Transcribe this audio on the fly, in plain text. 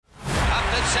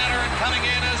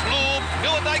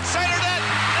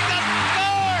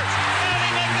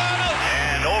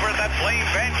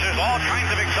bench. There's all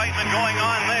kinds of excitement going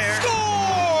on there. Scores!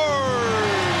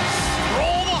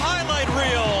 Roll the highlight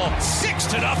reel.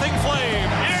 6-0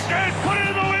 Flame. Here goes, put it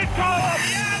in the win column.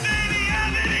 Yeah, baby,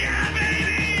 yeah, baby, yeah,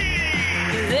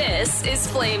 baby. This is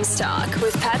Flames Talk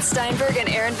with Pat Steinberg and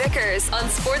Aaron Vickers on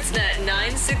Sportsnet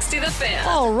 960 The Fan.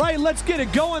 All right, let's get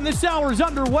it going. This hour is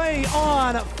underway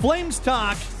on Flames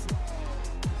Talk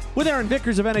with Aaron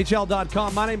Vickers of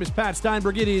NHL.com. My name is Pat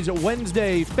Steinberg. It is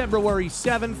Wednesday, February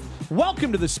 7th.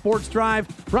 Welcome to the Sports Drive,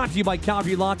 brought to you by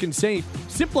Calgary Lock and Safe.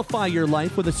 Simplify your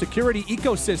life with a security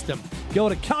ecosystem. Go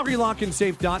to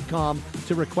CalgaryLockandSafe.com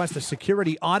to request a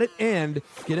security audit and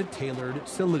get a tailored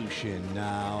solution.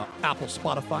 Apple,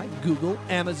 Spotify, Google,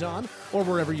 Amazon, or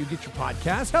wherever you get your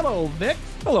podcasts. Hello, Vic.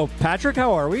 Hello, Patrick.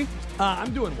 How are we?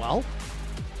 I'm doing well.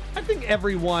 I think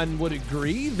everyone would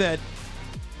agree that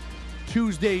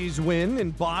Tuesday's win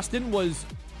in Boston was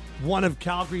one of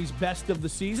Calgary's best of the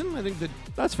season. I think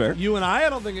that's fair. You and I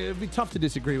don't think it would be tough to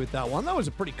disagree with that one. That was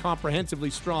a pretty comprehensively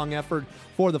strong effort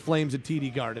for the Flames at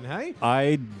TD Garden, hey?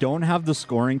 I don't have the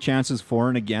scoring chances for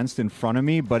and against in front of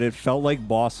me, but it felt like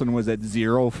Boston was at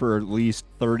zero for at least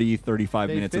 30, 35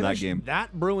 minutes of that game.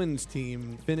 That Bruins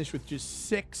team finished with just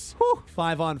 6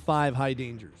 5-on-5 high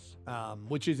dangers,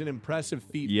 which is an impressive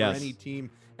feat for any team.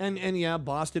 And yeah,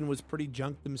 Boston was pretty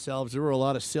junked themselves. There were a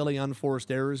lot of silly, unforced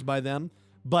errors by them.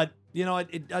 But, you know,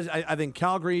 it does. I think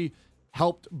Calgary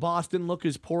helped Boston look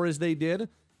as poor as they did.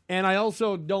 And I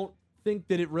also don't think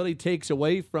that it really takes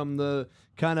away from the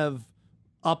kind of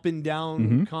up and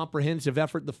down comprehensive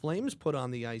effort the Flames put on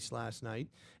the ice last night.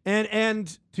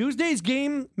 And Tuesday's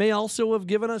game may also have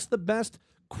given us the best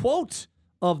quote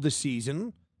of the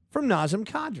season from Nazem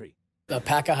Kadri. A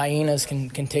pack of hyenas can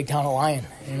take down a lion,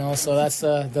 you know, so that's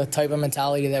the type of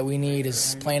mentality that we need,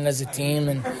 is playing as a team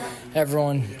and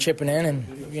everyone chipping in,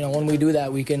 and you know, when we do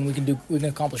that, we can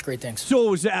accomplish great things. So it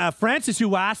was Francis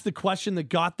who asked the question that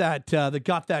got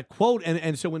that quote,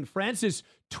 and so when Francis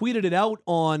tweeted it out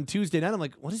on Tuesday night, I'm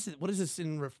like, what is it? What is this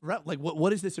in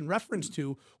what is this in reference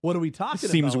to? What are we talking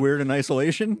about? Seems weird in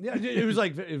isolation. Yeah, it was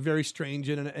like very strange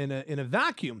in a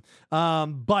vacuum,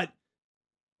 but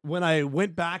when I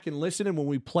went back and listened, and when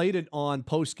we played it on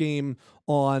post game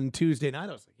on Tuesday night,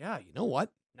 I was like, yeah, you know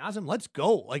what, Nazem, let's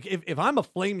go. Like if I'm a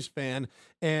Flames fan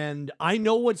and I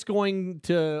know what's going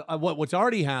to what's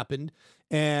already happened,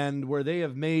 and where they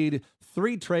have made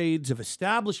 3 trades of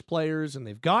established players and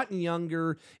they've gotten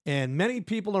younger, and many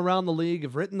people around the league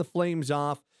have written the Flames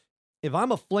off. If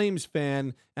I'm a Flames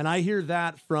fan and I hear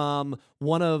that from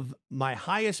one of my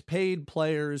highest paid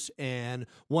players and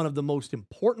one of the most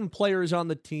important players on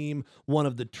the team, one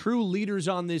of the true leaders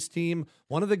on this team,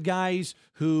 one of the guys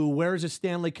who wears a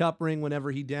Stanley Cup ring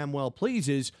whenever he damn well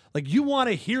pleases, like, you want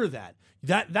to hear that.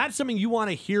 That's something you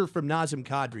want to hear from Nazem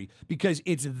Kadri, because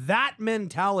it's that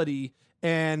mentality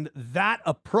and that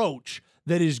approach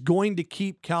that is going to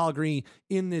keep Calgary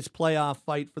in this playoff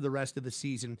fight for the rest of the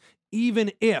season,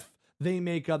 even if they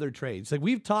make other trades. Like,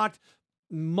 we've talked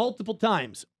multiple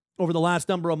times over the last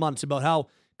number of months about how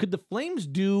could the Flames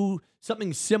do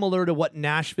something similar to what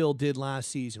Nashville did last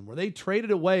season, where they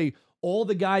traded away all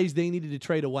the guys they needed to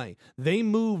trade away. They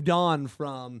moved on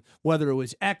from whether it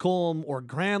was Ekholm or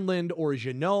Granlund or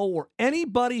Jeannot or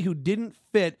anybody who didn't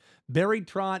fit Barry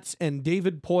Trotz and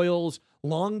David Poyle's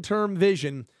long-term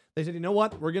vision. They said, you know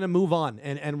what, we're going to move on,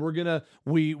 and we're going to,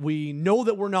 we know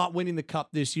that we're not winning the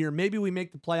cup this year. Maybe we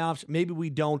make the playoffs, maybe we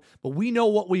don't, but we know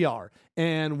what we are,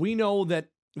 and we know that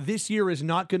this year is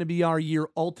not going to be our year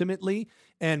ultimately,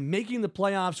 and making the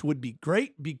playoffs would be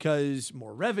great because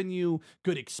more revenue,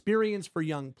 good experience for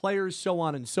young players, so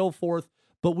on and so forth,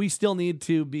 but we still need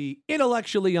to be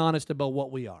intellectually honest about what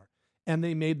we are. And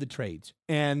they made the trades,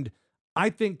 and I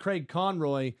think Craig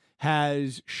Conroy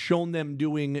has shown them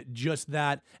doing just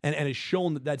that, and has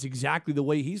shown that that's exactly the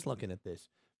way he's looking at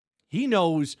this. He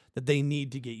knows that they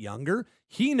need to get younger.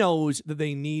 He knows that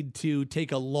they need to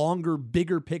take a longer,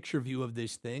 bigger picture view of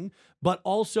this thing, but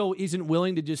also isn't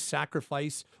willing to just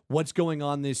sacrifice what's going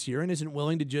on this year and isn't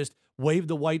willing to just wave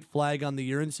the white flag on the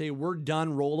year and say, we're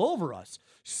done, roll over us.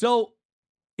 So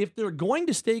if they're going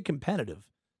to stay competitive,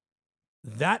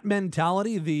 that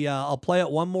mentality, I'll play it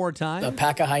one more time. A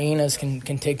pack of hyenas can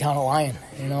take down a lion,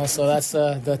 you know, so that's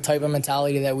the type of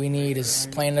mentality that we need, is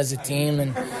playing as a team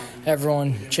and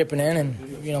everyone chipping in,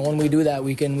 and you know, when we do that,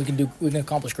 we can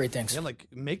accomplish great things. Yeah, like,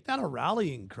 make that a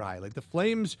rallying cry. Like, the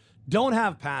Flames don't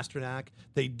have Pastrnak,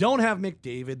 they don't have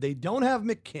McDavid, they don't have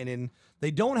McKinnon,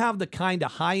 they don't have the kind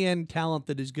of high-end talent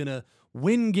that is going to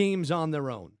win games on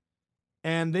their own.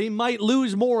 And they might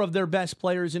lose more of their best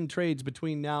players in trades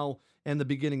between now and the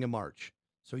beginning of March.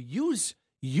 So use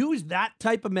that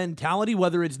type of mentality,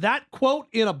 whether it's that quote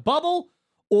in a bubble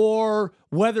or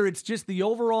whether it's just the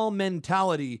overall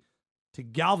mentality to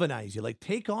galvanize you. Like,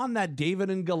 take on that David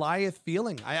and Goliath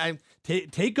feeling.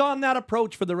 Take on that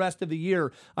approach for the rest of the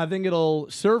year. I think it'll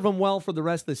serve them well for the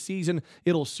rest of the season.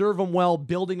 It'll serve them well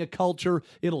building a culture.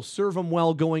 It'll serve them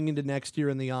well going into next year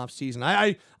in the offseason.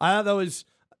 I thought that was...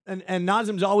 And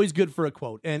Nazem's always good for a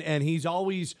quote, and he's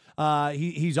always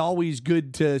he's always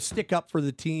good to stick up for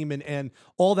the team and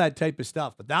all that type of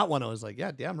stuff. But that one, I was like,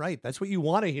 yeah, damn right. That's what you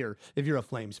want to hear if you're a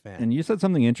Flames fan. And you said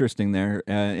something interesting there,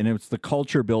 and it's the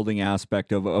culture building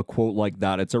aspect of a quote like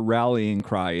that. It's a rallying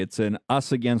cry. It's an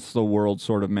us against the world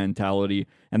sort of mentality,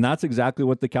 and that's exactly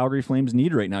what the Calgary Flames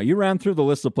need right now. You ran through the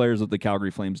list of players that the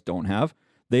Calgary Flames don't have.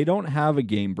 They don't have a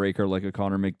game breaker like a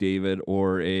Connor McDavid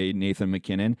or a Nathan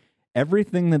MacKinnon.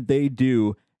 Everything that they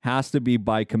do has to be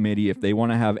by committee if they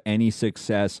want to have any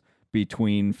success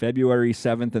between February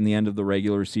 7th and the end of the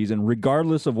regular season,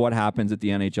 regardless of what happens at the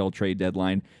NHL trade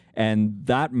deadline. And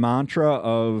that mantra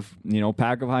of,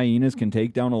 pack of hyenas can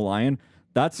take down a lion,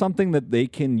 that's something that they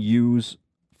can use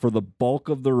for the bulk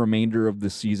of the remainder of the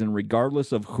season,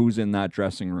 regardless of who's in that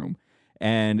dressing room.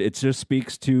 And it just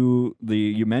speaks to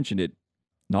you mentioned it,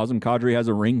 Nazem Kadri has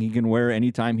a ring he can wear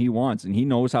anytime he wants, and he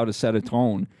knows how to set a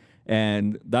tone.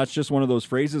 And that's just one of those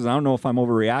phrases. I don't know if I'm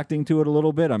overreacting to it a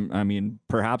little bit. I mean,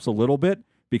 perhaps a little bit,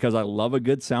 because I love a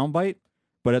good soundbite.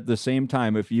 But at the same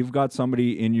time, if you've got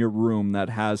somebody in your room that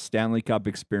has Stanley Cup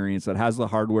experience, that has the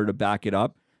hardware to back it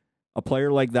up, a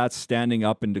player like that standing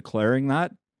up and declaring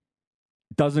that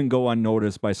doesn't go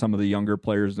unnoticed by some of the younger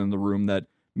players in the room that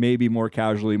maybe more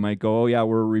casually might go, oh yeah,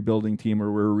 we're a rebuilding team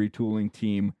or we're a retooling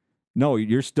team. No,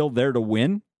 you're still there to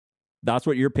win. That's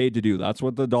what you're paid to do. That's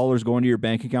what the dollars go into your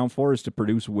bank account for, is to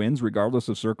produce wins regardless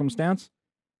of circumstance.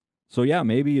 So yeah,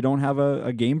 maybe you don't have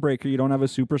a game breaker. You don't have a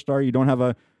superstar. You don't have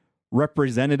a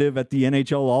representative at the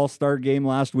NHL All-Star game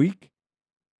last week,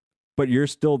 but you're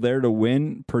still there to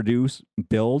win, produce,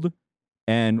 build.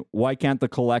 And why can't the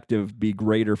collective be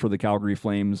greater for the Calgary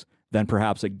Flames than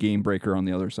perhaps a game breaker on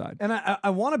the other side? And I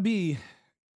want to be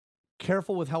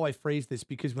careful with how I phrase this,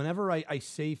 because whenever I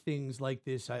say things like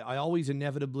this, I always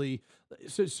inevitably...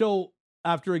 So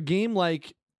after a game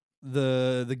like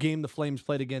the game the Flames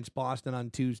played against Boston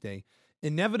on Tuesday,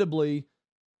 inevitably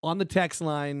on the text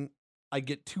line, I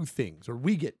get two things, or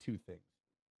we get two things.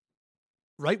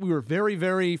 Right? We were very,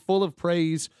 very full of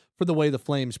praise for the way the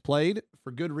Flames played, for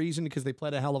good reason, because they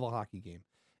played a hell of a hockey game.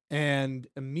 And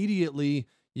immediately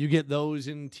you get those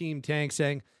in Team Tank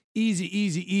saying, easy,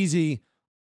 easy, easy.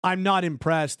 I'm not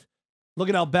impressed. Look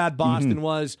at how bad Boston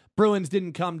was. Bruins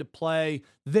didn't come to play.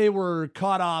 They were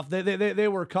caught off. They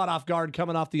were caught off guard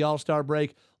coming off the All-Star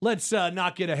break. Let's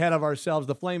not get ahead of ourselves.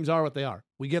 The Flames are what they are.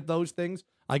 We get those things.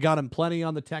 I got them plenty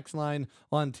on the text line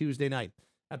on Tuesday night.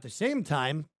 At the same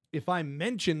time, if I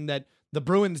mention that the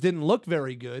Bruins didn't look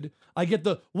very good, I get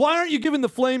why aren't you giving the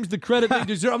Flames the credit they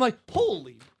deserve? I'm like,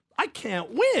 holy, I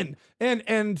can't win.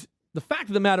 And the fact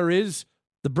of the matter is,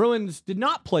 the Bruins did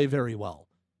not play very well.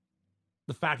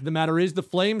 The fact of the matter is, the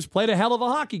Flames played a hell of a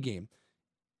hockey game.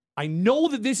 I know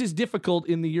that this is difficult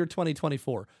in the year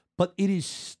 2024, but it is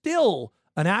still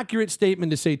an accurate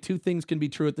statement to say two things can be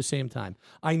true at the same time.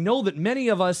 I know that many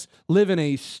of us live in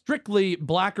a strictly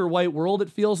black or white world, it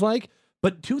feels like,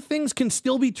 but two things can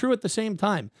still be true at the same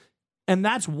time. And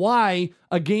that's why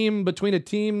a game between a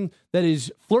team that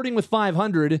is flirting with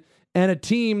 500 and a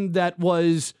team that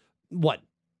was,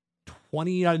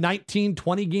 19,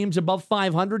 20 games above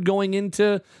 500 going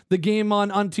into the game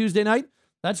on Tuesday night.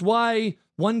 That's why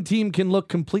one team can look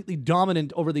completely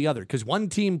dominant over the other, because one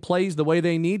team plays the way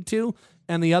they need to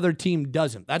and the other team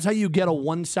doesn't. That's how you get a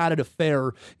one-sided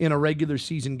affair in a regular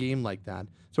season game like that.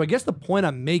 So I guess the point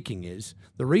I'm making is,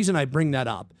 the reason I bring that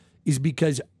up is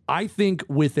because I think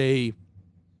with a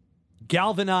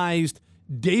galvanized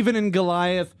David and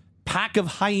Goliath, pack of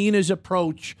hyenas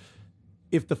approach,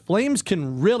 if the Flames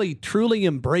can really, truly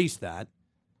embrace that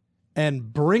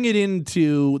and bring it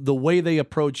into the way they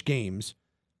approach games,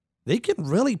 they can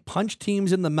really punch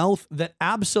teams in the mouth that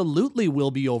absolutely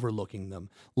will be overlooking them,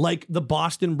 like the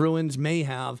Boston Bruins may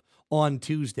have on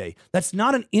Tuesday. That's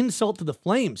not an insult to the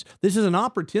Flames. This is an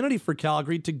opportunity for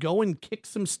Calgary to go and kick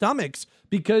some stomachs,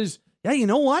 because, yeah, you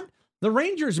know what? The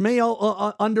Rangers may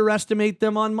underestimate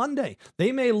them on Monday.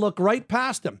 They may look right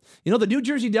past them. You know, the New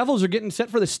Jersey Devils are getting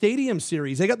set for the Stadium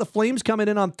Series. They got the Flames coming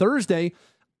in on Thursday.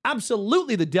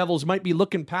 absolutely the Devils might be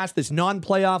looking past this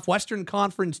non-playoff Western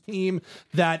Conference team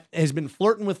that has been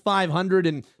flirting with 500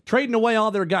 and trading away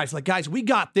all their guys. Like, guys, we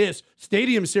got this.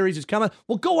 Stadium Series is coming.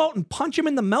 Well, go out and punch him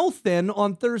in the mouth then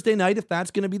on Thursday night if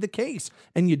that's going to be the case.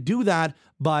 And you do that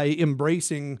by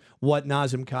embracing what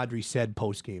Nazem Kadri said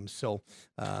post-game. So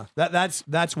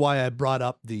that's why I brought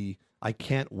up the I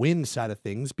can't win side of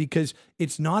things, because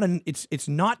it's not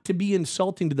to be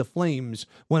insulting to the Flames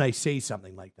when I say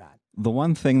something like that. The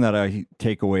one thing that I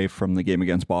take away from the game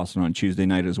against Boston on Tuesday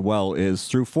night as well is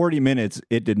through 40 minutes,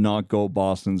 it did not go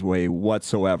Boston's way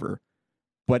whatsoever.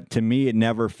 But to me, it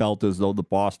never felt as though the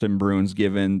Boston Bruins,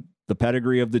 given the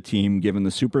pedigree of the team, given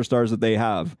the superstars that they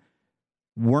have,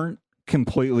 weren't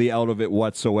completely out of it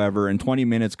whatsoever, and 20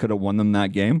 minutes could have won them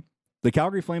that game. The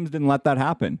Calgary Flames didn't let that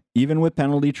happen. Even with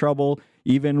penalty trouble,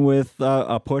 even with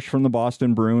a push from the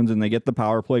Boston Bruins, and they get the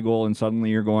power play goal, and suddenly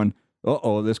you're going,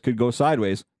 uh-oh, this could go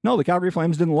sideways. No, the Calgary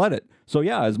Flames didn't let it. So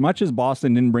yeah, as much as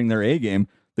Boston didn't bring their A game,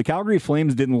 the Calgary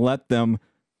Flames didn't let them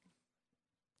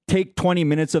take 20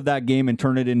 minutes of that game and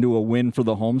turn it into a win for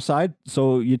the home side.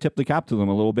 So you tip the cap to them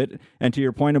a little bit. And to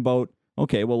your point about,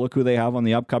 okay, well, look who they have on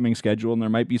the upcoming schedule, and there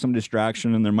might be some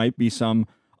distraction, and there might be some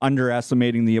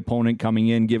underestimating the opponent coming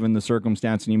in given the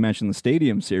circumstance, and you mentioned the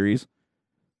Stadium Series.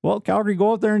 Well, Calgary,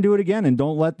 go out there and do it again, and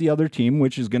don't let the other team,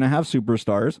 which is going to have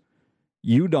superstars,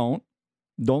 don't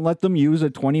let them use a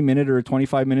 20-minute or a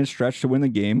 25-minute stretch to win the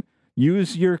game.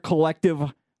 Use your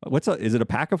collective, is it a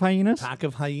pack of hyenas? Pack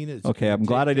of hyenas. Okay, I'm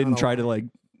glad I didn't try to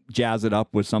jazz it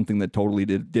up with something that totally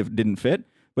didn't fit.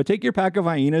 But take your pack of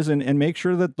hyenas and make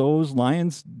sure that those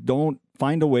Lions don't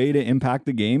find a way to impact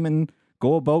the game, and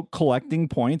go about collecting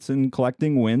points and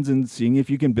collecting wins and seeing if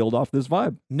you can build off this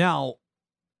vibe. Now,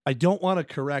 I don't want to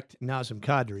correct Nazem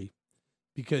Kadri,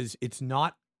 because it's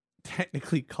not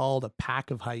technically called a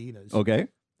pack of hyenas. Okay.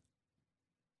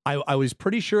 I was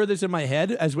pretty sure this in my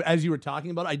head as you were talking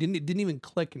about it. It didn't even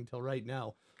click until right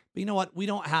now. But you know what? We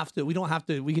don't have to.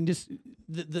 We can just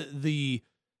the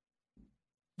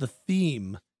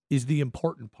theme is the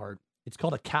important part. It's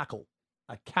called a cackle.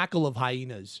 A cackle of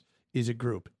hyenas is a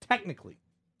group. Technically.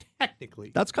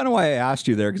 That's kind of why I asked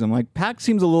you there, because I'm like, pack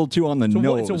seems a little too on the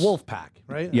nose. It's a wolf pack,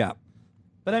 right? Yeah.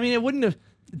 But I mean, it wouldn't have.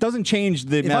 It doesn't change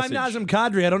the message. If I'm Nazem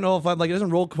Kadri, I don't know if I'm it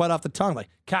doesn't roll quite off the tongue. Like,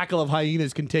 cackle of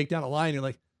hyenas can take down a lion. You're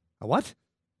like, a what?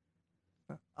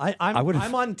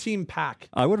 I'm on Team Pack.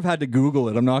 I would have had to Google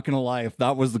it. I'm not going to lie. If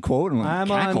that was the quote, I'm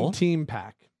cackle? On Team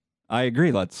Pack. I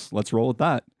agree. Let's roll with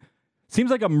that.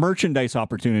 Seems like a merchandise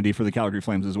opportunity for the Calgary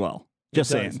Flames as well. Just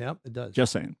saying. Yep, it does.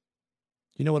 Just saying.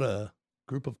 You know what a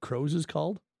group of crows is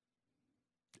called?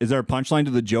 Is there a punchline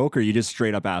to the joke, or are you just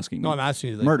straight up asking me? No, I'm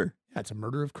asking you. Murder. Yeah, it's a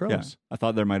murder of crows. Yeah. I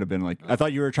thought there might have been I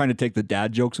thought you were trying to take the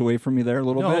dad jokes away from me there a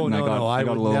little bit. No, I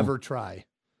would never try.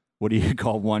 What do you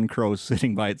call one crow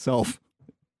sitting by itself?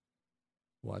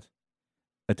 What?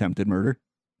 Attempted murder.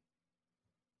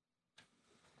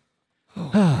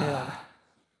 Yeah.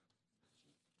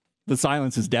 The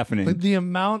silence is deafening. But the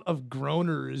amount of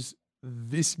groaners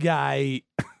this guy.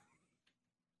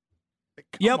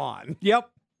 Come on. Yep.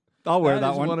 I'll wear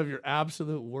that is one. One of your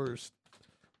absolute worst.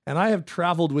 And I have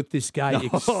traveled with this guy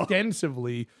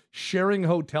extensively, sharing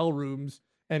hotel rooms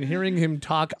and hearing him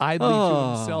talk idly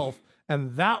to himself.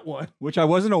 And that one, which I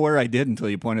wasn't aware I did until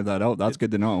you pointed that out. That's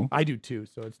good to know. I do too,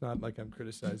 so it's not like I'm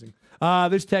criticizing.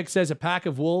 This text says a pack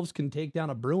of wolves can take down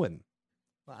a Bruin.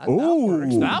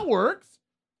 That works.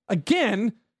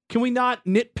 Again, can we not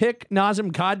nitpick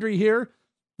Nazem Kadri here?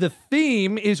 The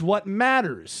theme is what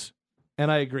matters.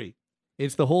 And I agree.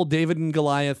 It's the whole David and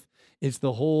Goliath. It's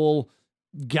the whole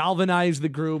galvanize the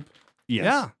group. Yes.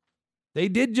 Yeah. They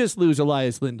did just lose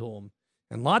Elias Lindholm.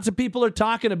 And lots of people are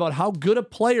talking about how good a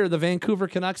player the Vancouver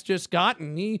Canucks just got.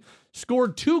 And he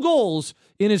scored 2 goals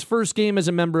in his first game as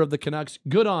a member of the Canucks.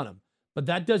 Good on him. But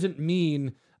that doesn't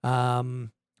mean that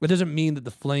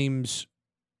the Flames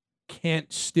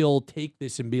can't still take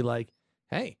this and be like,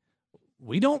 hey,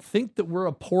 we don't think that we're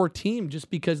a poor team just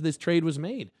because this trade was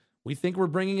made. We think we're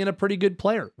bringing in a pretty good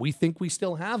player. We think we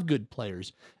still have good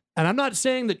players. And I'm not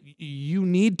saying that you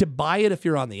need to buy it if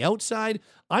you're on the outside.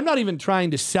 I'm not even trying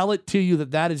to sell it to you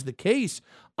that is the case.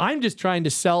 I'm just trying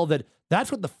to sell that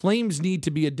that's what the Flames need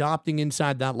to be adopting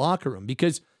inside that locker room.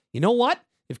 Because you know what?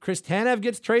 If Chris Tanev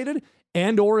gets traded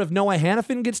or if Noah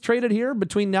Hanifin gets traded here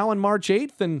between now and March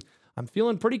 8th, and I'm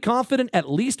feeling pretty confident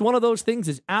at least one of those things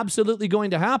is absolutely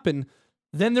going to happen,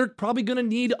 then they're probably going to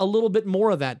need a little bit more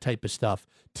of that type of stuff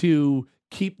to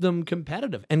keep them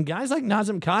competitive. And guys like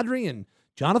Nazem Kadri and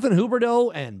Jonathan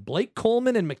Huberdeau and Blake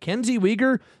Coleman and Mackenzie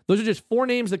Weegar, those are just 4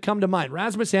 names that come to mind.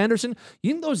 Rasmus Anderson,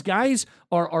 you think those guys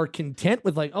are content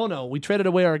with like, oh no, we traded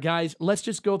away our guys. Let's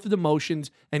just go through the motions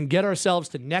and get ourselves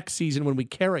to next season when we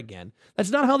care again.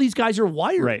 That's not how these guys are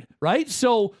wired, right?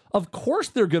 So of course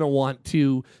they're going to want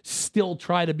to still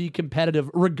try to be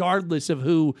competitive regardless of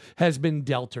who has been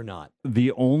dealt or not.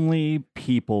 The only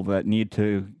people that need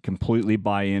to completely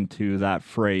buy into that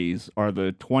phrase are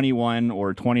the 21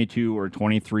 or 22 or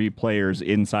 23 players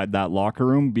inside that locker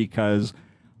room, because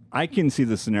I can see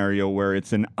the scenario where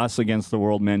it's an us against the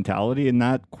world mentality, and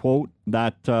that quote,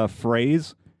 that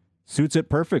phrase suits it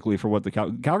perfectly for what the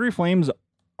Calgary Flames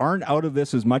aren't out of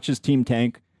this as much as Team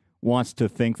Tank wants to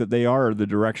think that they are, or the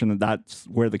direction that that's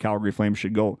where the Calgary Flames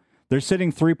should go. They're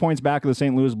sitting 3 points back of the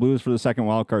St. Louis Blues for the second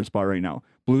wildcard spot right now.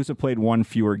 Blues have played 1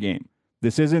 fewer game.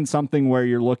 This isn't something where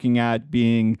you're looking at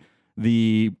being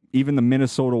even the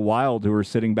Minnesota Wild, who are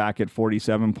sitting back at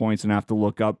 47 points and have to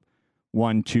look up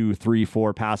 1, 2, 3,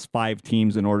 4 past 5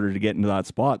 teams in order to get into that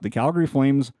spot. The Calgary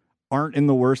Flames aren't in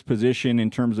the worst position in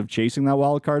terms of chasing that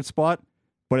wild card spot,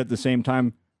 but at the same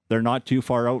time, they're not too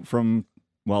far out from,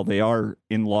 well, they are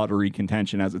in lottery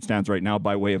contention as it stands right now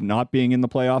by way of not being in the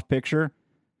playoff picture.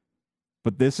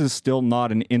 But this is still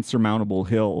not an insurmountable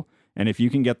hill. And if you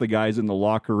can get the guys in the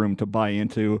locker room to buy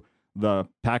into the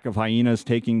pack of hyenas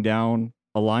taking down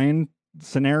a lion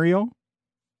scenario,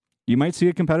 you might see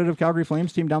a competitive Calgary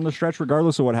Flames team down the stretch,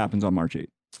 regardless of what happens on March 8th.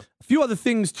 A few other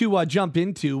things to jump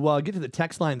into. Get to the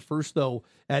text line first, though,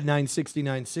 at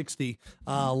 960-960.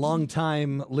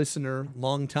 Long-time listener,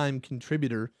 long-time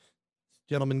contributor.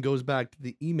 Gentleman goes back to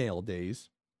the email days.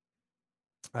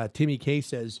 Timmy K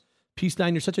says,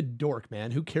 P-Stein, you're such a dork,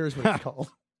 man. Who cares what it's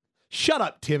called? Shut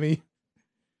up, Timmy. You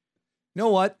know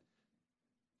what?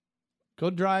 Go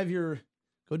drive your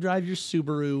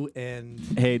Subaru, and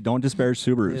hey, don't disparage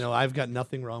Subarus. You know, I've got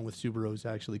nothing wrong with Subarus,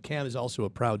 actually. Cam is also a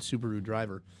proud Subaru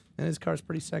driver, and his car's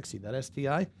pretty sexy. That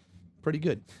STI, pretty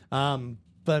good. But I'm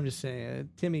just saying,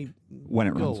 Timmy, when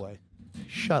it go runs. away.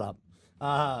 Shut up.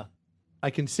 I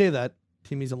can say that.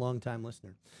 Timmy's a long-time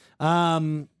listener.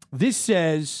 This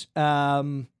says,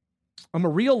 I'm a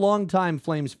real long-time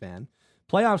Flames fan.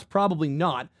 Playoffs, probably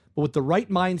not. But with the right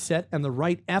mindset and the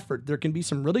right effort, there can be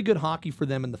some really good hockey for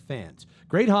them and the fans.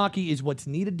 Great hockey is what's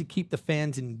needed to keep the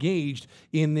fans engaged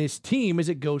in this team as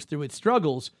it goes through its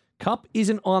struggles. Cup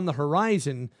isn't on the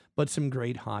horizon, but some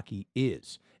great hockey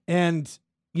is. And,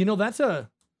 you know, that's a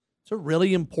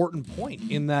really important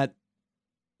point in that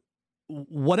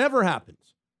whatever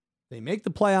happens, they make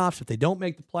the playoffs, if they don't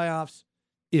make the playoffs,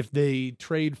 if they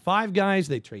trade 5 guys,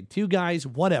 they trade 2 guys,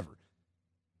 whatever.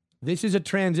 This is a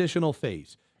transitional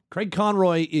phase. Craig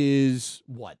Conroy is,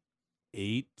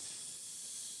 8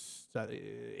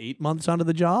 months onto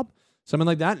the job? Something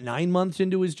like that, 9 months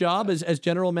into his job as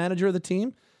general manager of the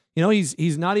team. You know,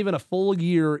 he's not even a full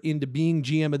year into being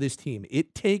GM of this team.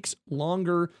 It takes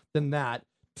longer than that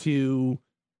to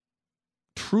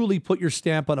truly put your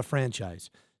stamp on a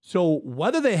franchise. So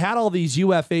whether they had all these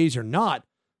UFAs or not,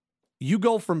 you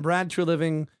go from Brad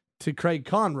Treliving to Craig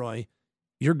Conroy,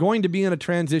 you're going to be in a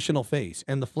transitional phase.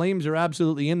 And the Flames are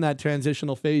absolutely in that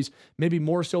transitional phase, maybe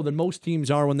more so than most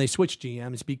teams are when they switch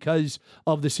GMs because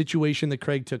of the situation that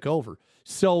Craig took over.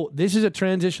 So this is a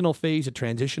transitional phase, a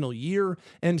transitional year.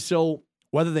 And so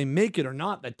whether they make it or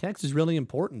not, that text is really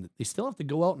important. They still have to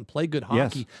go out and play good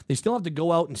hockey. Yes. They still have to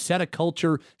go out and set a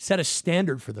culture, set a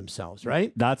standard for themselves,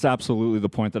 right? That's absolutely the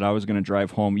point that I was going to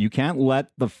drive home. You can't let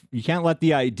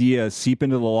the idea seep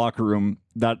into the locker room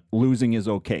that losing is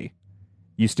okay.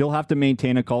 You still have to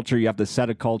maintain a culture. You have to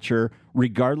set a culture,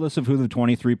 regardless of who the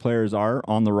 23 players are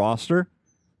on the roster.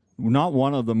 Not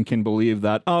one of them can believe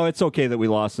that, oh, it's okay that we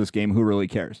lost this game. Who really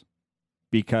cares?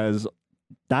 Because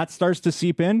that starts to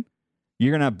seep in.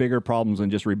 You're going to have bigger problems than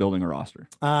just rebuilding a roster.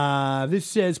 This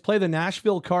says, play the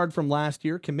Nashville card from last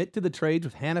year. Commit to the trades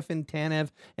with Hanifin, Tanev,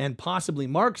 and possibly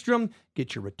Markstrom.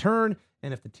 Get your return.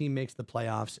 And if the team makes the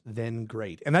playoffs, then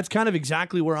great. And that's kind of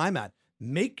exactly where I'm at.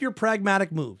 Make your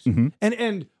pragmatic moves. Mm-hmm.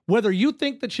 And whether you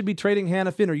think that should be trading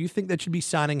Hanifin or you think that should be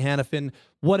signing Hanifin,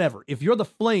 whatever. If you're the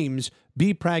Flames,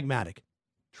 be pragmatic.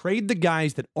 Trade the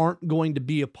guys that aren't going to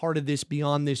be a part of this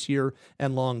beyond this year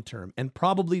and long term. And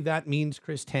probably that means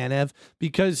Chris Tanev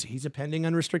because he's a pending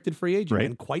unrestricted free agent. Right.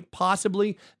 And quite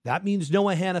possibly that means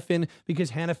Noah Hanifin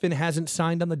because Hanifin hasn't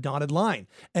signed on the dotted line.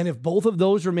 And if both of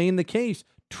those remain the case,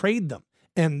 trade them.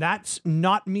 And that's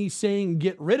not me saying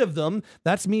get rid of them.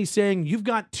 That's me saying you've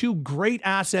got 2 great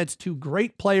assets, 2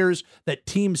 great players that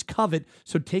teams covet,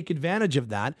 so take advantage of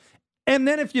that. And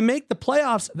then if you make the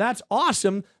playoffs, that's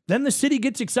awesome. Then the city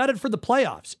gets excited for the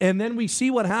playoffs, and then we see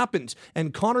what happens.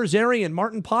 And Connor Zary and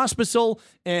Martin Pospisil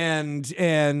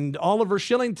and Oliver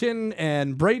Shillington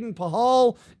and Braden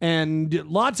Pahal and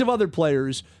lots of other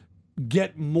players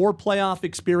get more playoff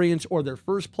experience or their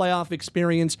first playoff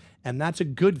experience, and that's a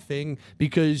good thing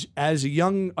because as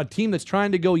a team that's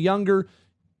trying to go younger,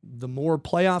 the more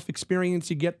playoff experience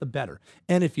you get, the better.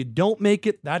 And if you don't make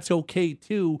it, that's okay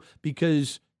too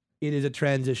because it is a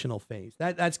transitional phase.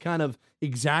 That's kind of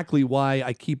exactly why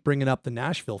I keep bringing up the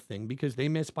Nashville thing because they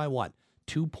missed by what?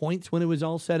 2 points when it was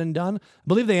all said and done. I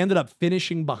believe they ended up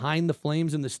finishing behind the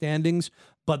Flames in the standings,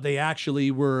 but they actually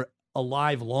were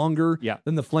alive longer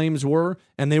than the Flames were,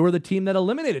 and they were the team that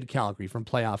eliminated Calgary from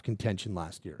playoff contention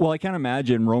last year. Well, I can't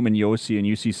imagine Roman Josi and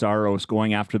UC Saros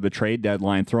going after the trade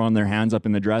deadline, throwing their hands up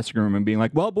in the dressing room and being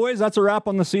like, well, boys, that's a wrap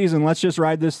on the season. Let's just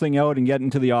ride this thing out and get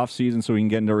into the offseason so we can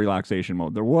get into relaxation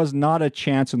mode. There was not a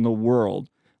chance in the world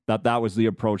that was the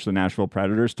approach the Nashville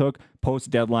Predators took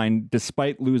post-deadline,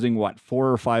 despite losing, 4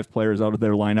 or 5 players out of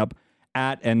their lineup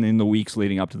at and in the weeks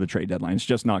leading up to the trade deadline. It's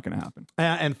just not going to happen.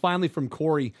 And finally from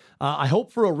Corey, I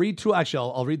hope for a retool.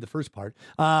 Actually, I'll read the first part.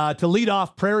 To lead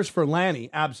off, prayers for Lanny.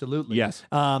 Absolutely. Yes.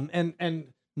 And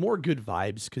more good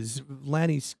vibes because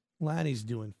Lanny's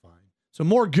doing fine. So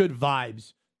more good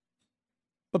vibes.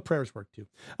 But prayers work too.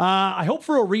 I hope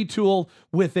for a retool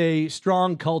with a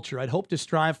strong culture. I'd hope to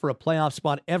strive for a playoff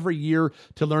spot every year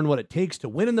to learn what it takes to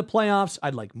win in the playoffs.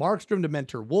 I'd like Markstrom to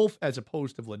mentor Wolf as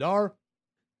opposed to Vladar.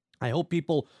 I hope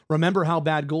people remember how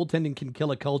bad goaltending can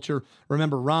kill a culture.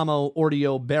 Remember Ramo,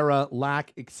 Ordio, Berra,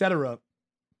 Lack, etc.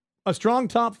 A strong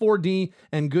top 4D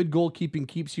and good goalkeeping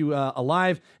keeps you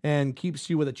alive and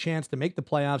keeps you with a chance to make the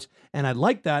playoffs. And I'd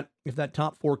like that if that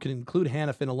top 4 could include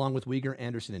Hanifin along with Weegar,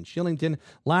 Anderson, and Shillington.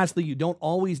 Lastly, you don't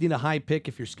always need a high pick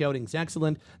if your scouting's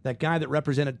excellent. That guy that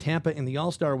represented Tampa in the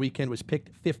All-Star weekend was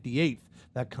picked 58th.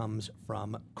 That comes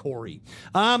from Corey.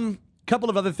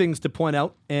 Couple of other things to point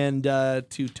out and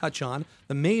to touch on.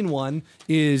 The main one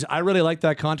is I really like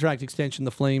that contract extension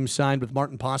the Flames signed with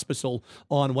Martin Pospisil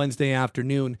on Wednesday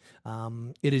afternoon.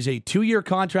 It is a 2-year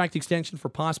contract extension for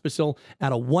Pospisil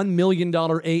at a $1 million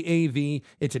AAV.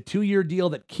 It's a 2-year deal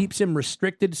that keeps him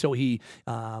restricted, so he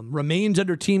remains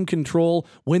under team control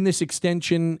when this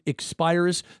extension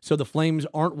expires, so the Flames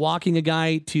aren't walking a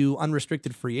guy to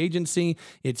unrestricted free agency.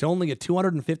 It's only a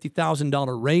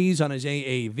 $250,000 raise on his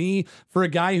AAV for a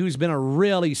guy who's been a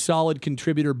really solid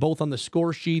contributor both on the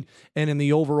score sheet and in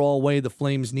the overall way the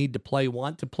Flames need to play,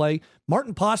 want to play.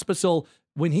 Martin Pospisil,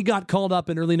 when he got called up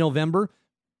in early November,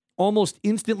 almost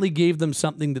instantly gave them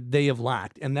something that they have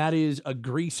lacked, and that is a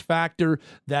grease factor.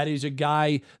 That is a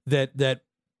guy that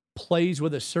plays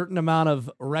with a certain amount of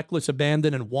reckless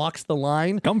abandon and walks the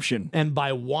line. Gumption. And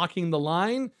by walking the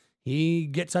line, he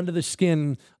gets under the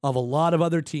skin of a lot of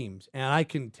other teams. And I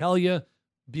can tell you,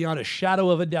 beyond a shadow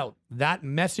of a doubt, that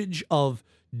message of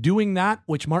doing that,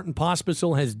 which Martin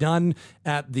Pospisil has done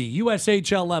at the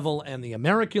USHL level and the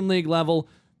American League level,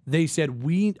 they said,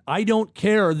 I don't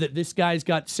care that this guy's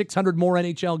got 600 more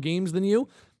NHL games than you.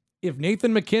 If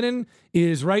Nathan McKinnon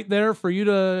is right there for you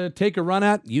to take a run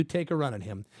at, you take a run at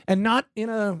him. And not in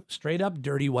a straight up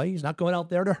dirty way. He's not going out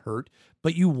there to hurt,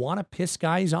 but you want to piss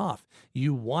guys off.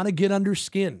 You want to get under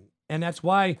skin. And that's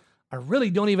why I really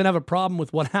don't even have a problem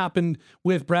with what happened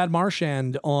with Brad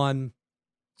Marchand on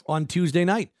Tuesday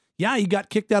night. Yeah, he got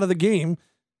kicked out of the game.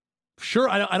 Sure,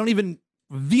 I don't even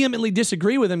vehemently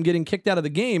disagree with him getting kicked out of the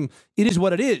game. It is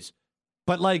what it is.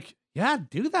 But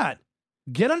do that.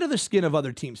 Get under the skin of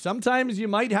other teams. Sometimes you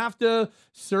might have to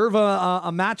serve a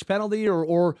match penalty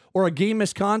or a game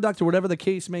misconduct or whatever the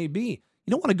case may be.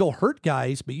 You don't want to go hurt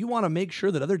guys, but you want to make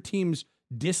sure that other teams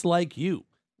dislike you.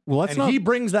 Well, he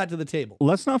brings that to the table.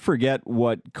 Let's not forget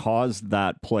what caused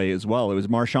that play as well. It was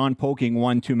Marchand poking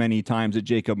one too many times at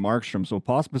Jacob Markstrom. So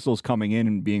Pospisil's coming in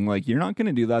and being like, you're not going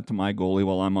to do that to my goalie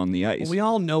while I'm on the ice. Well, we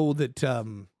all know that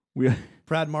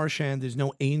Brad Marchand is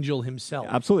no angel himself.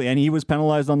 Absolutely. And he was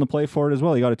penalized on the play for it as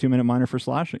well. He got a 2-minute minor for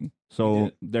slashing.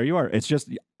 So there you are. It's just,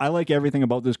 I like everything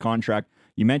about this contract.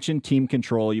 You mentioned team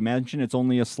control. You mentioned it's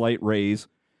only a slight raise.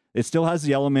 It still has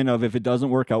the element of if it doesn't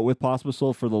work out with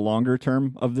Pospisil for the longer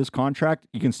term of this contract,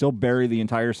 you can still bury the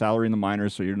entire salary in the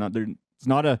minors. So you're not there. It's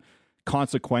not a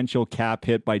consequential cap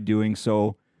hit by doing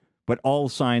so. But all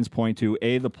signs point to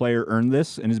the player earned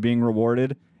this and is being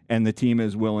rewarded, and the team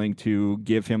is willing to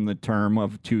give him the term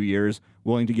of 2 years,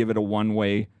 willing to give it a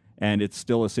one-way And it's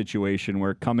still a situation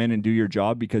where come in and do your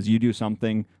job because you do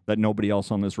something that nobody else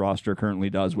on this roster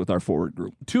currently does with our forward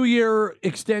group. 2-year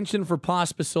extension for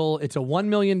Pospisil. It's a $1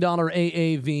 million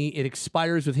AAV. It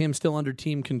expires with him still under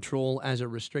team control as a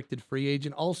restricted free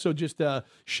agent. Also, just a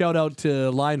shout out to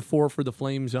line 4 for the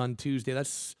Flames on Tuesday.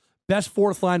 That's best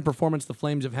fourth line performance the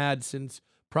Flames have had since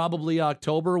probably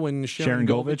October when Sharon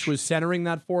Govich was centering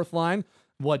that fourth line.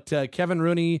 What Kevin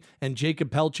Rooney and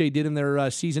Jacob Pelche did in their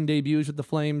season debuts with the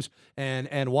Flames,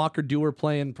 and Walker Dewar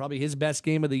playing probably his best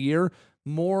game of the year.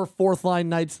 More fourth line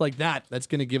nights like that. That's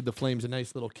going to give the Flames a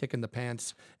nice little kick in the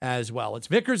pants as well. It's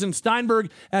Vickers and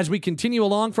Steinberg as we continue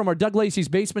along from our Doug Lacey's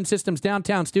Basement Systems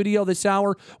downtown studio this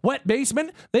hour. Wet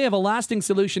basement? They have a lasting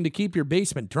solution to keep your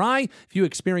basement dry. If you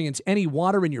experience any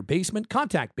water in your basement,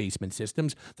 contact Basement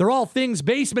Systems. They're all things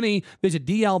basement-y. Visit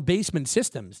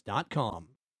dlbasementsystems.com.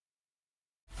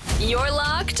 You're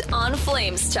locked on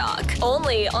Flames Talk,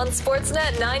 only on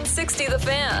Sportsnet 960 The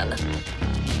Fan.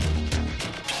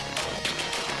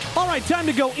 All right, time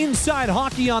to go inside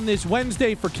hockey on this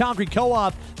Wednesday for Calgary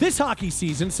Co-op. This hockey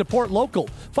season, support local.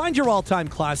 Find your all-time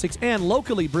classics and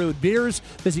locally brewed beers.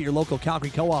 Visit your local Calgary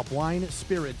Co-op wine,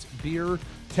 spirits, beer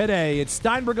today. It's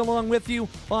Steinberg along with you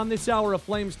on this hour of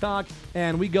Flames Talk,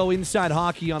 and we go inside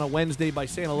hockey on a Wednesday by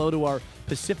saying hello to our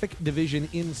Pacific Division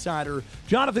insider,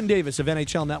 Jonathan Davis of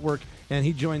NHL Network, and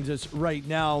he joins us right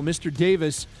now. Mr.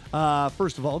 Davis,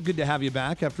 first of all, good to have you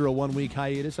back after a 1-week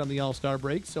hiatus on the All-Star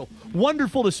break. So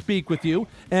wonderful to speak with you.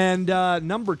 And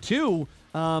number two,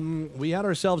 we had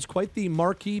ourselves quite the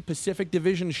marquee Pacific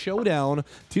Division showdown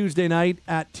Tuesday night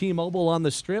at T-Mobile on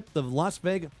the Strip. The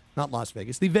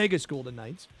the Vegas Golden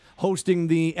Knights hosting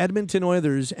the Edmonton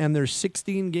Oilers and their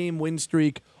 16-game win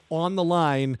streak on the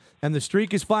line, and the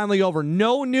streak is finally over.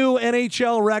 No new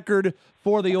NHL record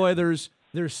for the Oilers.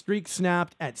 Their streak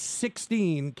snapped at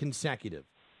 16 consecutive.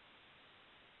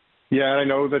 Yeah, and I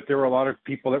know that there were a lot of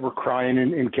people that were crying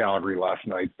in Calgary last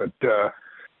night, but that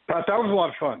was a lot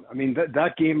of fun. I mean,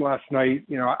 that game last night,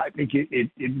 you know, I think it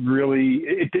really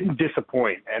didn't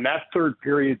disappoint. And that third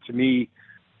period to me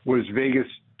was Vegas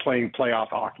playing playoff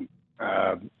hockey.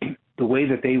 The way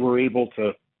that they were able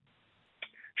to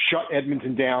shut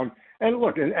Edmonton down. And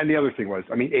look, and the other thing was,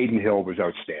 I mean, Adin Hill was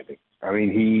outstanding. I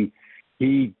mean,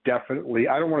 he definitely,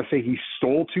 I don't want to say he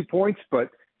stole 2 points,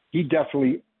 but he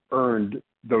definitely earned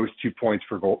those 2 points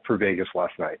for Vegas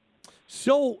last night.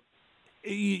 So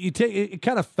it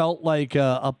kind of felt like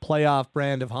a playoff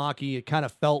brand of hockey. It kind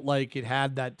of felt like it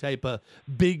had that type of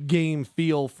big game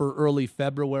feel for early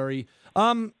February.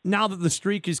 Now that the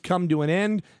streak has come to an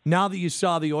end, now that you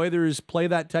saw the Oilers play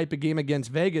that type of game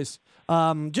against Vegas,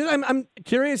 I'm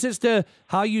curious as to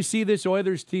how you see this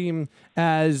Oilers team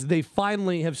as they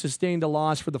finally have sustained a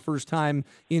loss for the first time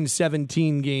in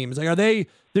 17 games. Like,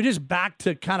 they're just back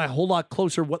to kind of a whole lot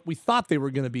closer what we thought they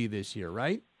were going to be this year,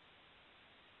 right?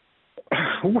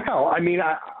 Well, I mean,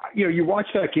 you watch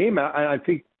that game, and I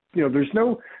think, you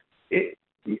know,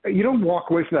 you don't walk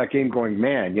away from that game going,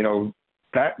 man, you know,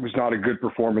 that was not a good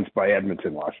performance by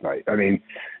Edmonton last night. I mean,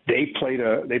 they played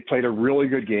a really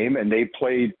good game, and they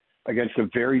played against a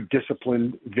very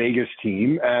disciplined Vegas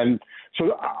team. And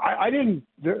so I didn't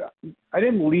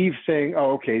leave saying,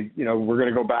 oh, okay, you know, we're going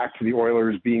to go back to the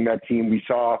Oilers being that team we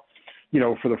saw, you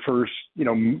know, for the first, you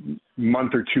know,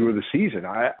 month or two of the season.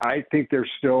 I think they're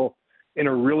still in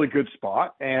a really good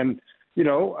spot. And, you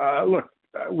know, look,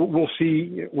 we'll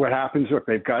see what happens. Look,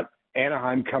 they've got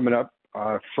Anaheim coming up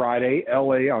Friday,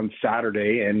 LA on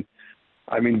Saturday. And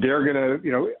I mean, they're going to,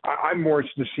 you know, I'm more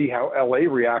interested to see how LA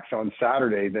reacts on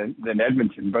Saturday than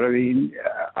Edmonton. But I mean,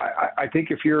 I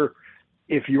think if you're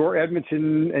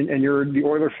Edmonton and you're the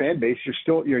Oilers fan base, you're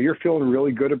still, you know, you're feeling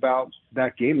really good about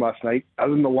that game last night,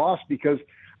 other than the loss, because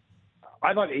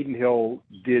I thought Adin Hill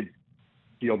did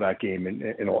steal that game, and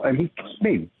he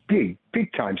made big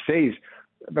time saves.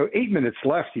 About 8 minutes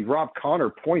left, he robbed Connor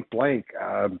point blank.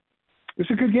 It was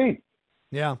a good game.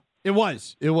 Yeah, it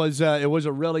was. It was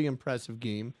a really impressive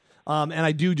game. And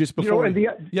I do just before.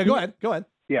 You know, go ahead.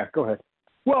 Yeah, go ahead.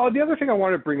 Well, the other thing I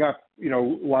wanted to bring up, you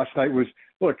know, last night was,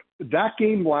 look, that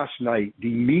game last night, the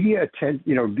media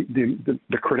you know,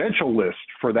 the credential list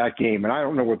for that game, and I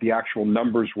don't know what the actual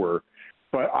numbers were,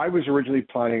 but I was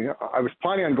planning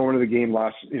on going to the game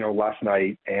last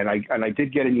night, and I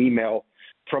did get an email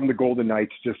from the Golden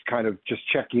Knights just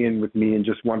checking in with me and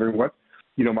just wondering what,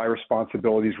 you know, my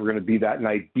responsibilities were going to be that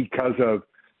night because of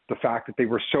the fact that they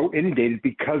were so inundated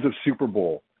because of Super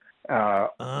Bowl.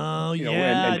 I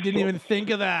didn't even think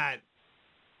of that.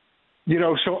 You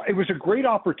know, so it was a great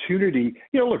opportunity.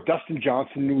 You know, look, Dustin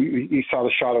Johnson, we saw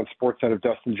the shot on Sportsnet of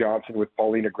Dustin Johnson with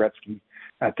Paulina Gretzky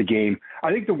at the game.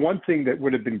 I think the one thing that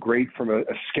would have been great from a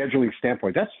scheduling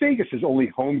standpoint, that's Vegas' only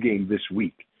home game this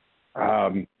week.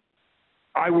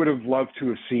 I would have loved to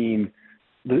have seen,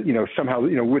 somehow,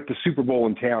 with the Super Bowl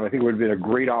in town, I think it would have been a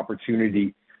great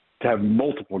opportunity to have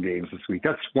multiple games this week.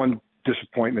 That's one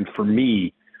disappointment for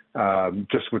me,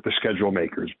 just with the schedule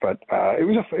makers. But it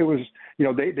was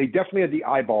they definitely had the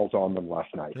eyeballs on them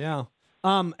last night. Yeah.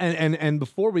 And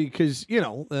before because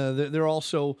they're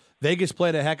also, Vegas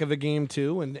played a heck of a game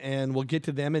too, and we'll get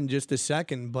to them in just a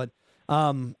second. But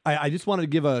I just wanted to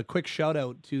give a quick shout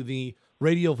out to the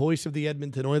radio voice of the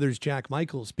Edmonton Oilers, Jack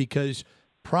Michaels, because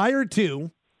prior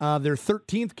to their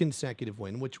 13th consecutive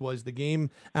win, which was the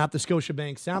game at the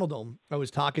Scotiabank Saddledome, I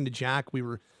was talking to Jack.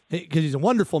 Because he's a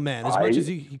wonderful man, as much as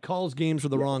he calls games for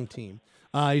the wrong team.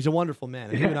 He's a wonderful man.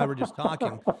 And he and I were just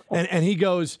talking, and he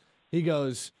goes,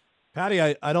 Patty,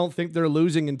 I don't think they're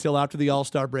losing until after the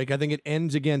All-Star break. I think it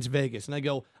ends against Vegas. And I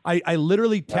go, I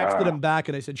literally texted him back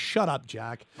and I said, shut up,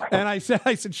 Jack. And I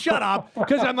said, shut up.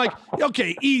 Because I'm like,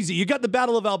 okay, easy. You got the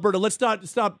Battle of Alberta. Let's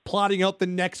stop plotting out the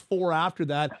next 4 after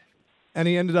that. And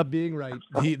he ended up being right.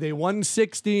 They won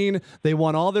 16. They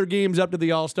won all their games up to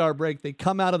the All-Star break. They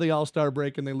come out of the All-Star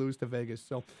break and they lose to Vegas.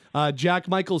 So Jack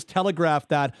Michaels telegraphed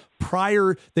that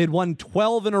prior. They'd won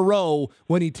 12 in a row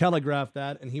when he telegraphed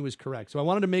that, and he was correct. So I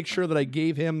wanted to make sure that I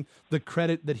gave him the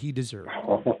credit that he deserved.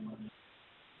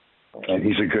 And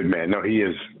he's a good man. No, he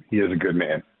is a good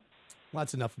man. Well,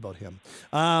 that's enough about him.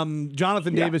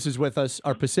 Jonathan Davis is with us,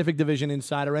 our Pacific Division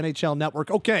insider, NHL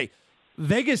Network. Okay,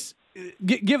 Vegas...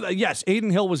 yes,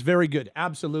 Adin Hill was very good,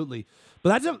 absolutely.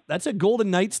 But that's a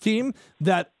Golden Knights team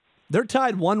that they're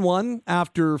tied 1-1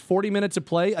 after 40 minutes of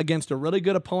play against a really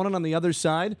good opponent on the other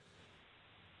side.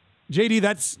 JD,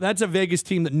 that's a Vegas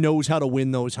team that knows how to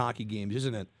win those hockey games,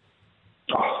 isn't it?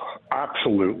 Oh,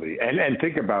 absolutely. And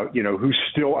think about, who's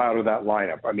still out of that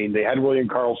lineup. I mean, they had William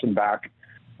Karlsson back,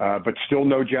 but still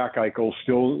no Jack Eichel,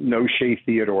 still no Shea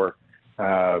Theodore.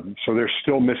 So they're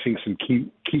still missing some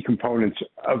key components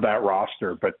of that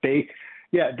roster, but they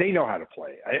know how to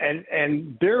play.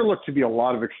 And there looked to be a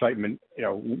lot of excitement,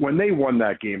 when they won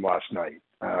that game last night.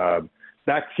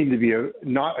 That seemed to be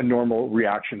not a normal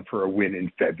reaction for a win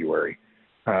in February.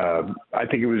 I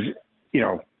think it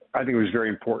was very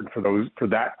important for those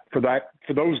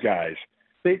guys.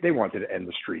 They wanted to end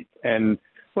the streak. And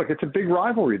look, it's a big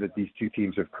rivalry that these two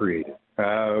teams have created.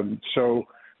 So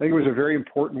I think it was a very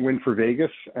important win for Vegas,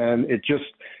 and it just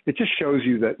shows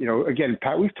you that, again,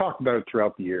 Pat, we've talked about it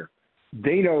throughout the year.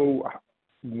 They know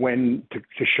when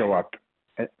to show up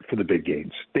for the big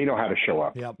games. They know how to show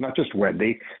up, not just when.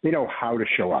 They know how to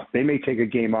show up. They may take a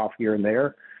game off here and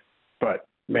there, but,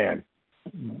 man,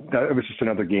 that was just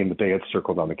another game that they had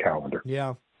circled on the calendar.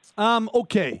 Yeah.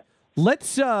 Okay.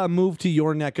 Let's move to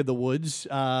your neck of the woods.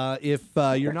 If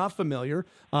you're not familiar,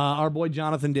 our boy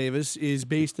Jonathan Davis is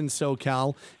based in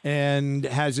SoCal and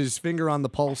has his finger on the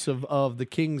pulse of the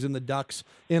Kings and the Ducks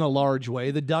in a large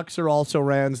way. The Ducks are also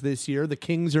Rans this year. The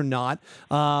Kings are not,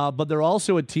 but they're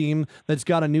also a team that's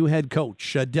got a new head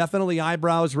coach. Definitely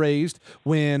eyebrows raised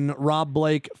when Rob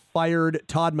Blake fired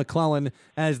Todd McLellan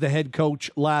as the head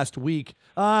coach last week.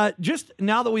 Just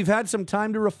now that we've had some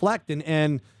time to reflect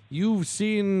and you've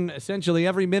seen essentially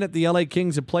every minute the LA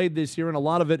Kings have played this year, and a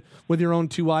lot of it with your own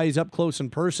two eyes up close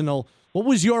and personal. What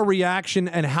was your reaction,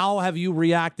 and how have you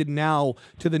reacted now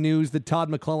to the news that Todd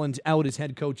McLellan's out as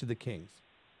head coach of the Kings?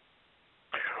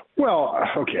 Well,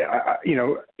 okay,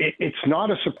 it's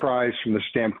not a surprise from the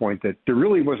standpoint that there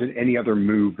really wasn't any other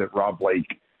move that Rob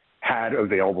Blake had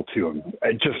available to him,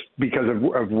 just because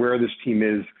of where this team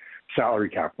is salary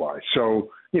cap-wise. So,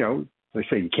 they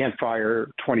say you can't fire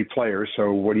 20 players,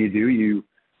 so what do? You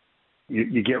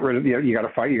get rid of, you got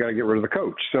to fight, you got to get rid of the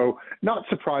coach. So not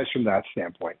surprised from that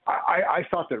standpoint. I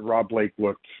thought that Rob Blake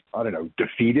looked,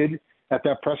 defeated at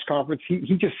that press conference.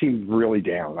 He just seemed really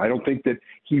down. I don't think that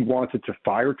he wanted to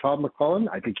fire Todd McLellan.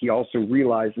 I think he also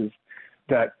realizes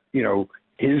that,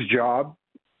 his job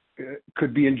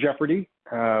could be in jeopardy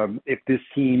if this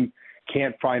team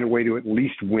can't find a way to at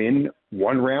least win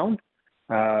one round.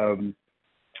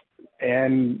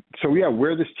 And so,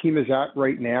 where this team is at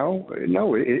right now,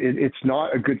 no, it's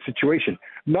not a good situation.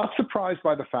 Not surprised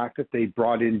by the fact that they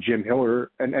brought in Jim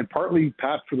Hiller, and partly,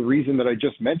 Pat, for the reason that I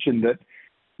just mentioned, that,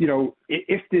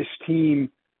 if this team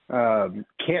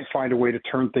can't find a way to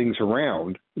turn things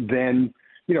around, then,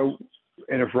 and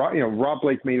if Rob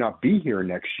Blake may not be here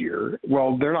next year,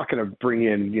 well, they're not going to bring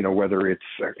in, whether it's,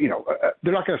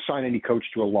 they're not going to sign any coach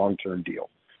to a long-term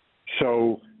deal.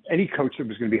 So any coach that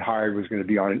was going to be hired was going to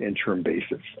be on an interim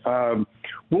basis.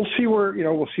 We'll see where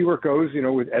it goes.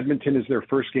 With Edmonton is their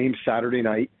first game Saturday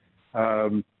night.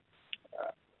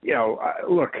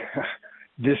 look,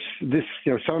 this,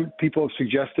 some people have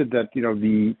suggested that,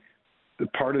 the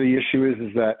part of the issue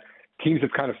is that teams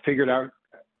have kind of figured out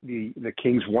the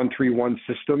Kings 1-3-1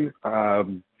 system,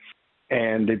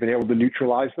 and they've been able to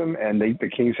neutralize them, and the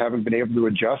Kings haven't been able to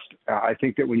adjust. I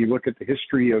think that when you look at the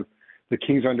history of the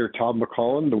Kings under Todd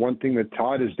McLellan, the one thing that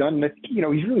Todd has done, that,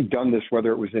 he's really done this,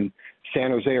 whether it was in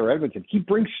San Jose or Edmonton, he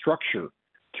brings structure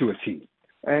to a team,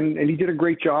 and he did a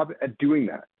great job at doing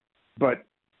that. But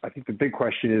I think the big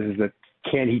question is that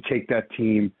can he take that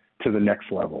team to the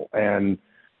next level? And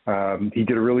he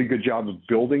did a really good job of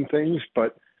building things,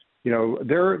 but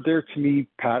there to me,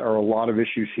 Pat, are a lot of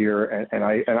issues here, and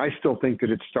I still think that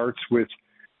it starts with,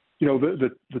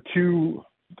 the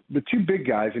two big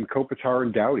guys in Kopitar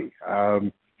and Doughty.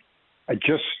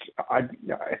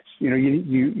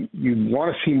 You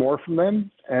want to see more from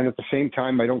them, and at the same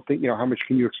time, I don't think how much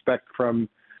can you expect from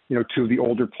two of the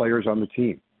older players on the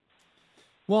team.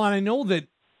 Well, and I know that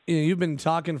you've been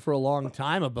talking for a long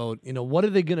time about what are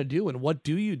they going to do, and what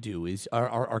do you do?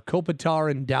 Are Kopitar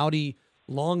and Doughty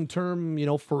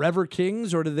long-term, forever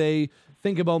Kings, or do they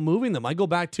think about moving them? I go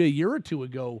back to a year or two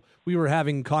ago, we were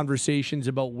having conversations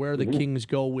about where the Kings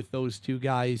go with those two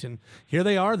guys, and here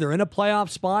they are. They're in a playoff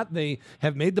spot. They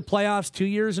have made the playoffs 2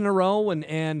 years in a row,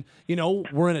 and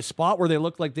we're in a spot where they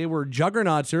looked like they were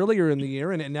juggernauts earlier in the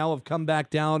year, and now have come back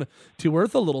down to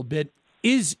earth a little bit.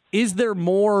 Is there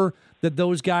more that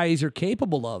those guys are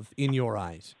capable of in your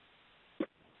eyes?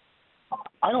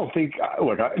 I don't think.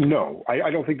 No,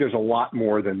 I don't think there's a lot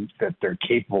more than that they're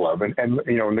capable of. And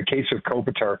in the case of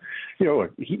Kopitar,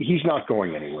 he's not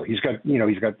going anywhere. He's got the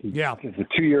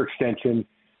 2-year extension.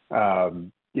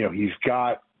 He's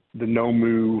got the no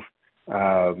move.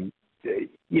 That's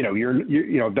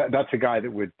a guy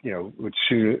that would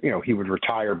soon he would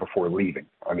retire before leaving.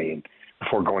 I mean,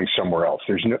 before going somewhere else.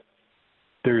 There's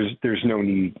no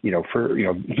need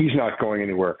he's not going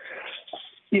anywhere.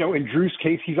 In Drew's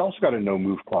case, he's also got a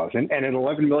no-move clause. And at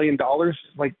 $11 million,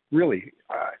 really,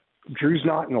 Drew's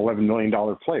not an $11 million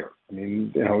player. I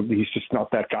mean, he's just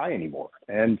not that guy anymore.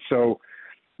 And so,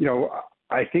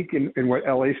 I think in what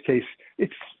LA's case,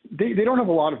 they don't have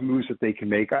a lot of moves that they can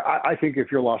make. I think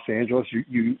if you're Los Angeles,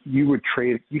 you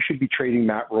should be trading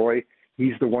Matt Roy.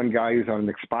 He's the one guy who's on an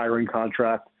expiring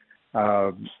contract.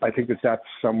 I think that's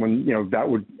someone, that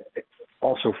would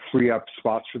also free up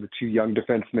spots for the two young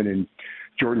defensemen in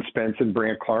Jordan Spence and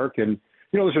Brandt Clark. And,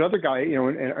 there's another guy,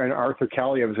 and Arthur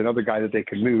Kaliyev is another guy that they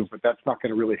can move, but that's not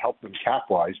going to really help them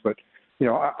cap-wise. But,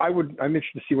 I'm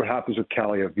interested to see what happens with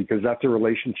Kaliyev, because that's a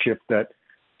relationship that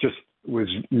just was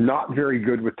not very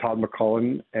good with Todd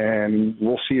McLellan. And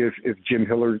we'll see if Jim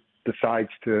Hiller decides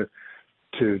to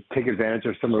take advantage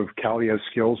of some of Kaliyev's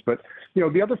skills. But,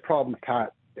 the other problem,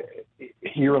 Pat,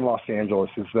 here in Los Angeles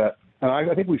is that, and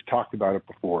I think we've talked about it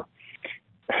before,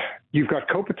 you've got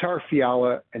Kopitar,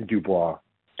 Fiala, and Dubois,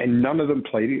 and none of them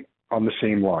played on the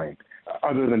same line,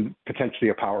 other than potentially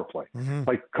a power play. Mm-hmm.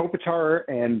 Like Kopitar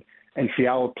and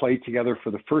Fiala played together for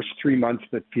the first 3 months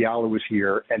that Fiala was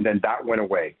here, and then that went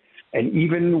away. And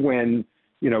even when,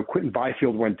 Quentin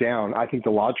Byfield went down, I think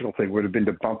the logical thing would have been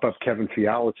to bump up Kevin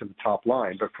Fiala to the top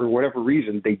line. But for whatever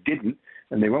reason, they didn't,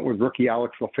 and they went with rookie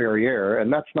Alex Laferriere,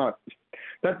 and that's not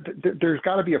 – there's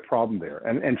got to be a problem there.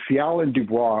 And Fiala and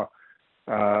Dubois –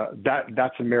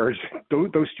 that's a marriage.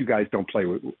 Those two guys don't play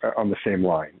on the same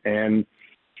line, and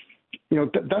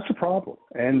that's a problem.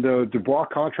 And the Dubois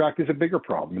contract is a bigger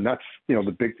problem, and that's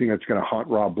the big thing that's going to haunt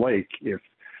Rob Blake if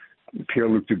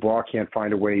Pierre-Luc Dubois can't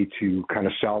find a way to kind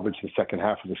of salvage the second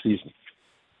half of the season.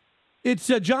 It's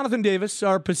Jonathan Davis,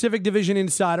 our Pacific Division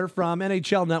insider from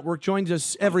NHL Network, joins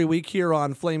us every week here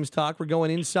on Flames Talk. We're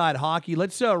going inside hockey.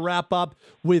 Let's wrap up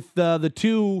with the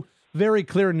two very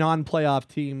clear non-playoff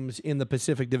teams in the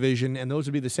Pacific Division, and those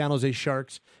would be the San Jose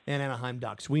Sharks and Anaheim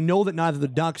Ducks. We know that neither the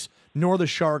Ducks nor the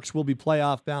Sharks will be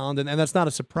playoff bound, and that's not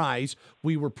a surprise.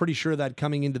 We were pretty sure that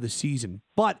coming into the season.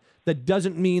 But that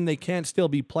doesn't mean they can't still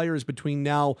be players between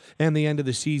now and the end of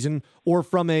the season, or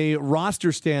from a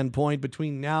roster standpoint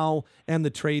between now and the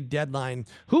trade deadline.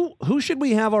 Who should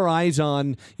we have our eyes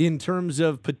on in terms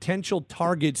of potential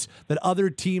targets that other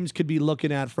teams could be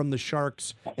looking at from the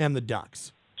Sharks and the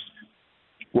Ducks?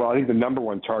 Well, I think the number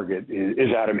one target is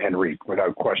Adam Henrique,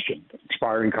 without question.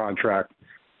 Expiring contract,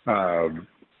 and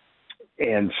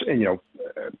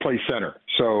play center.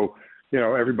 So,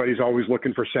 everybody's always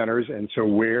looking for centers, and so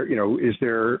where,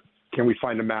 can we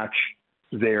find a match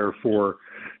there for,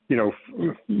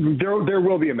 there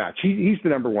will be a match. He's the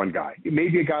number one guy.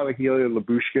 Maybe a guy like Ilya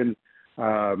Lyubushkin,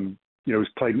 who's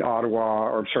played in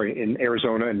in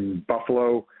Arizona and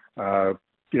Buffalo.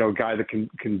 a guy that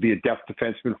can be a depth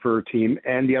defenseman for a team,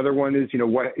 and the other one is,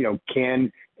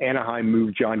 can Anaheim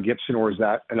move John Gibson, or is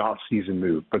that an off-season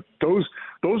move? But those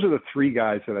are the three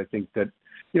guys that I think that,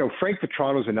 Frank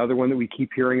Vetrano is another one that we keep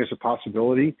hearing as a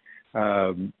possibility.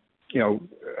 All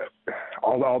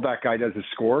that guy does is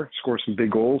score some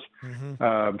big goals.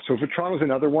 Mm-hmm. So Vetrano's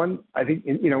another one. I think,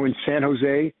 in San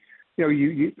Jose,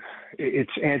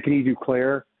 it's Anthony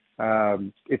Duclair.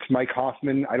 It's Mike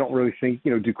Hoffman. I don't really think,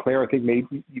 Duclair, I think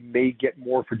maybe you may get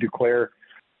more for Duclair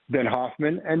than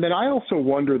Hoffman. And then I also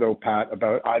wonder, though, Pat,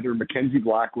 about either Mackenzie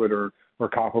Blackwood or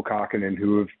Kaapo Kähkönen,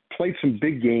 who have played some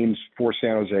big games for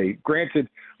San Jose. Granted,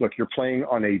 look, you're playing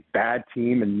on a bad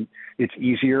team and it's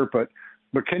easier, but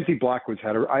Mackenzie Blackwood's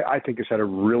I think has had a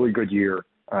really good year.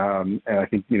 And I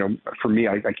think, for me,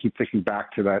 I keep thinking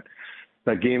back to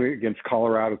that game against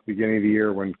Colorado at the beginning of the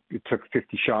year when it took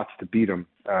 50 shots to beat them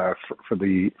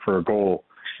for a goal.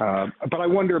 But I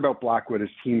wonder about Blackwood as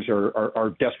teams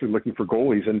are desperately looking for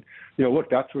goalies. And, look,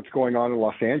 that's what's going on in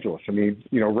Los Angeles. I mean,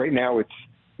 right now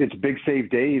it's Big Save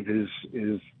Dave is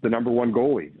the number one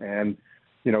goalie. And,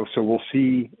 so we'll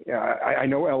see. I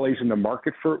know LA's in the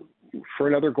market for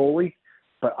another goalie,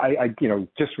 but I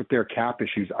just with their cap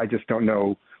issues, I just don't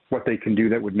know what they can do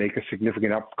that would make a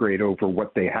significant upgrade over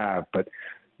what they have. But,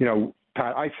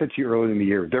 Pat, I said to you earlier in the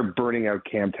year, they're burning out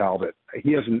Cam Talbot.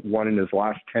 He hasn't won in his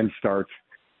last 10 starts,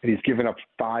 and he's given up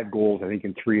 5 goals, I think,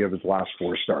 in 3 of his last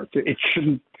 4 starts. It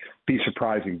shouldn't be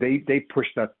surprising. They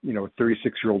pushed that,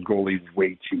 36-year-old goalie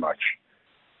way too much.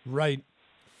 Right.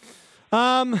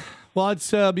 Well,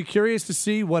 it's be curious to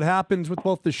see what happens with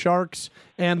both the Sharks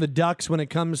and the Ducks when it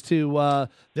comes to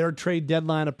their trade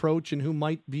deadline approach and who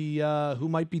might be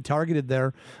targeted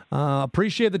there.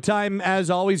 Appreciate the time as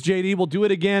always, JD. We'll do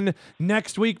it again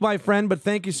next week, my friend. But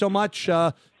thank you so much.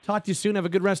 Talk to you soon. Have a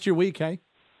good rest of your week, hey?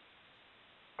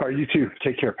 All right, you too.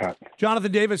 Take care, Pat.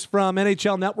 Jonathan Davis from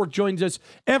NHL Network joins us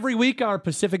every week, our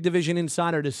Pacific Division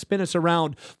insider, to spin us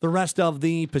around the rest of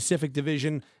the Pacific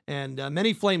Division. And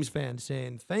many Flames fans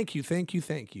saying thank you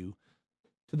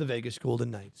to the Vegas Golden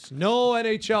Knights. No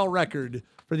NHL record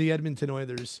for the Edmonton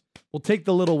Oilers. We'll take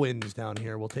the little wins down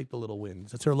here. We'll take the little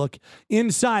wins. That's our look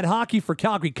inside hockey for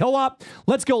Calgary Co-op.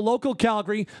 Let's go local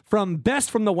Calgary. From best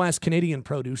from the West Canadian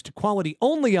produce to quality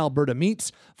only Alberta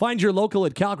meats. Find your local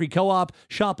at Calgary Co-op.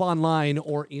 Shop online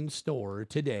or in store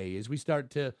today. As we start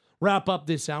to wrap up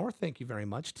this hour, thank you very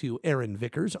much to Aaron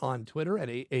Vickers on Twitter at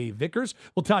AA Vickers.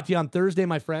 We'll talk to you on Thursday,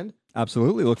 my friend.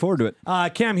 Absolutely. Look forward to it.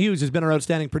 Cam Hughes has been our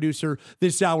outstanding producer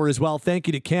this hour as well. Thank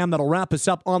you to Cam. That'll wrap us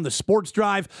up on the Sports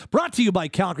Drive. Brought to you by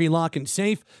Calgary Lock and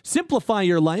Safe. Simplify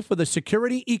your life with a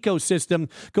security ecosystem.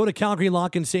 Go to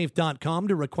CalgaryLockandSafe.com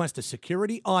to request a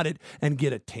security audit and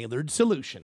get a tailored solution.